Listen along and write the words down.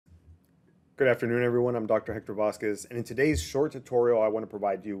Good afternoon, everyone. I'm Dr. Hector Vasquez, and in today's short tutorial, I want to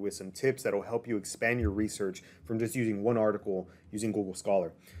provide you with some tips that will help you expand your research from just using one article using Google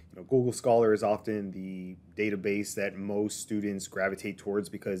Scholar. Google Scholar is often the database that most students gravitate towards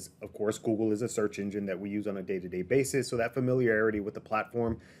because, of course, Google is a search engine that we use on a day-to-day basis, so that familiarity with the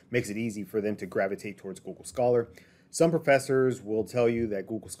platform makes it easy for them to gravitate towards Google Scholar. Some professors will tell you that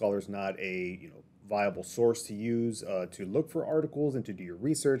Google Scholar is not a viable source to use to look for articles and to do your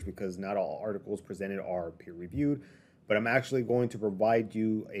research because not all articles presented are peer-reviewed. But I'm actually going to provide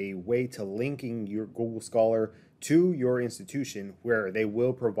you a way to linking your Google Scholar to your institution where they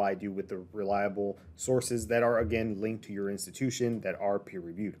will provide you with the reliable sources that are, again, linked to your institution that are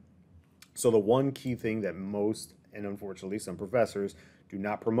peer-reviewed. So the one key thing that most, and unfortunately some professors, do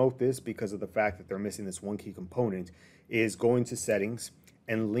not promote this because of the fact that they're missing this one key component is going to settings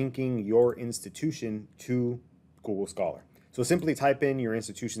and linking your institution to Google Scholar. So simply type in your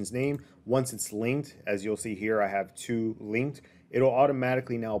institution's name. Once it's linked, as you'll see here, I have two linked. It'll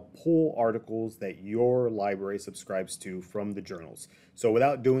automatically now pull articles that your library subscribes to from the journals. So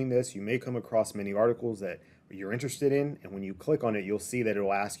without doing this, you may come across many articles that you're interested in, and when you click on it, you'll see that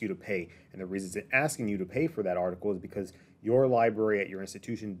it'll ask you to pay. And the reason it's asking you to pay for that article is because your library at your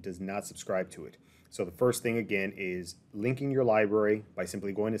institution does not subscribe to it. So the first thing, again, is linking your library by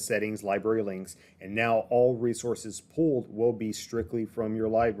simply going to settings, library links, and now all resources pulled will be strictly from your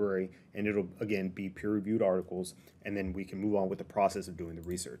library, and it'll, again, be peer-reviewed articles, and then we can move on with the process of doing the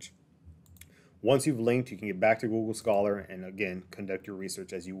research. Once you've linked, you can get back to Google Scholar and, again, conduct your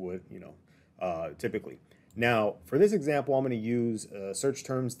research as you would, typically. Now, for this example, I'm going to use search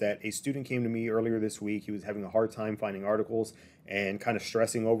terms that a student came to me earlier this week. He was having a hard time finding articles and kind of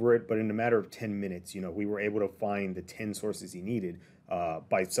stressing over it, but in a matter of 10 minutes, we were able to find the 10 sources he needed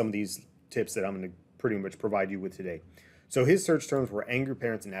by some of these tips that I'm going to pretty much provide you with today. So his search terms were angry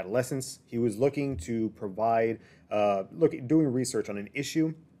parents and adolescents. He was looking to provide, doing research on an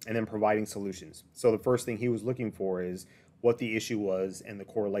issue and then providing solutions. So the first thing he was looking for is what the issue was and the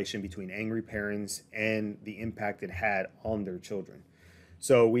correlation between angry parents and the impact it had on their children.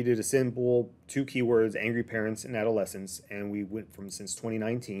 So we did a simple two keywords, angry parents and adolescents, and we went from since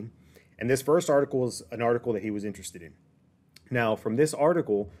 2019. And this first article is an article that he was interested in. Now, from this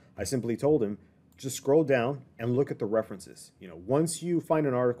article, I simply told him, just scroll down and look at the references. Once you find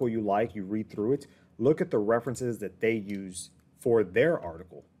an article you like, you read through it, look at the references that they use for their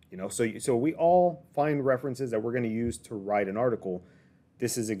article. So we all find references that we're going to use to write an article.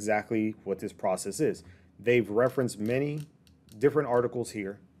 This is exactly what this process is. They've referenced many different articles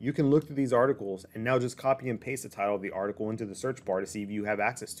here. You can look through these articles and now just copy and paste the title of the article into the search bar to see if you have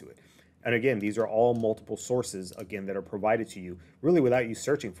access to it. And again, these are all multiple sources, again, that are provided to you really without you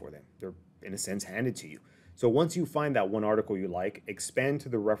searching for them. They're, in a sense, handed to you. So once you find that one article you like, expand to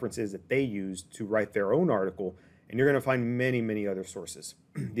the references that they use to write their own article, and you're going to find many, many other sources.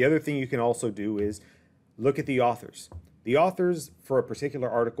 The other thing you can also do is look at the authors. The authors for a particular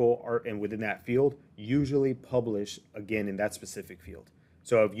article and within that field usually publish, again, in that specific field.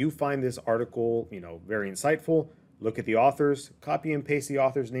 So if you find this article, very insightful, look at the authors, copy and paste the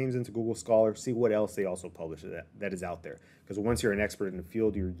authors' names into Google Scholar, see what else they also publish that is out there. Because once you're an expert in the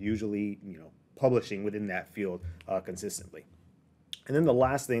field, you're usually, publishing within that field consistently. And then the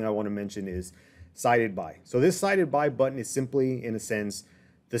last thing I want to mention is cited by. So this cited by button is simply, in a sense,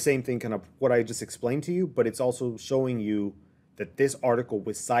 the same thing, kind of what I just explained to you, but it's also showing you that this article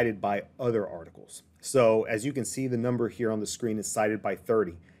was cited by other articles. So as you can see, the number here on the screen is cited by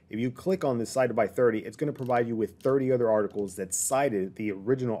 30. If you click on this cited by 30, it's going to provide you with 30 other articles that cited the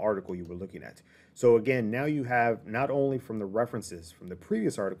original article you were looking at. So again, now you have not only from the references from the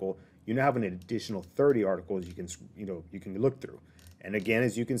previous article, you now have an additional 30 articles you can look through. And again,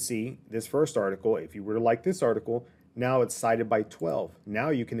 as you can see, this first article, if you were to like this article, now it's cited by 12. Now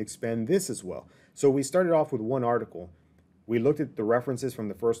you can expand this as well. So we started off with one article. We looked at the references from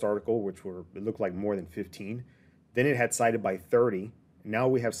the first article, which it looked like more than 15. Then it had cited by 30. Now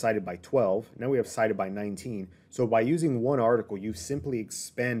we have cited by 12. Now we have cited by 19. So by using one article, you've simply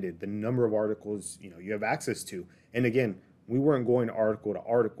expanded the number of articles you have access to. And again, we weren't going article to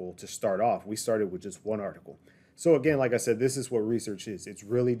article to start off. We started with just one article. So again, like I said, this is what research is. It's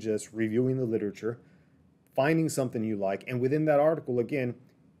really just reviewing the literature, finding something you like, and within that article, again,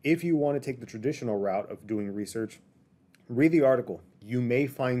 if you want to take the traditional route of doing research, read the article. You may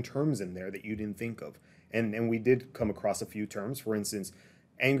find terms in there that you didn't think of. And we did come across a few terms. For instance,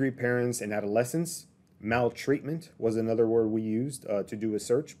 angry parents and adolescents, maltreatment was another word we used to do a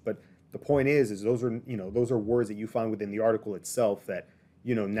search. But the point is those are words that you find within the article itself that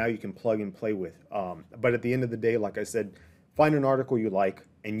now you can plug and play with. But at the end of the day, like I said, find an article you like,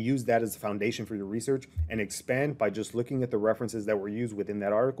 and use that as the foundation for your research, and expand by just looking at the references that were used within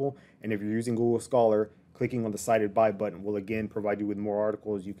that article. And if you're using Google Scholar, clicking on the cited by button will again provide you with more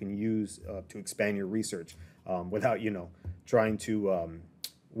articles you can use to expand your research without, trying to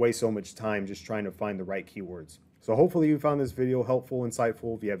waste so much time just trying to find the right keywords. So hopefully you found this video helpful,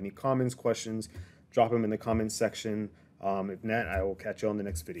 insightful. If you have any comments, questions, drop them in the comments section. If not, I will catch you on the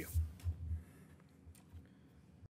next video.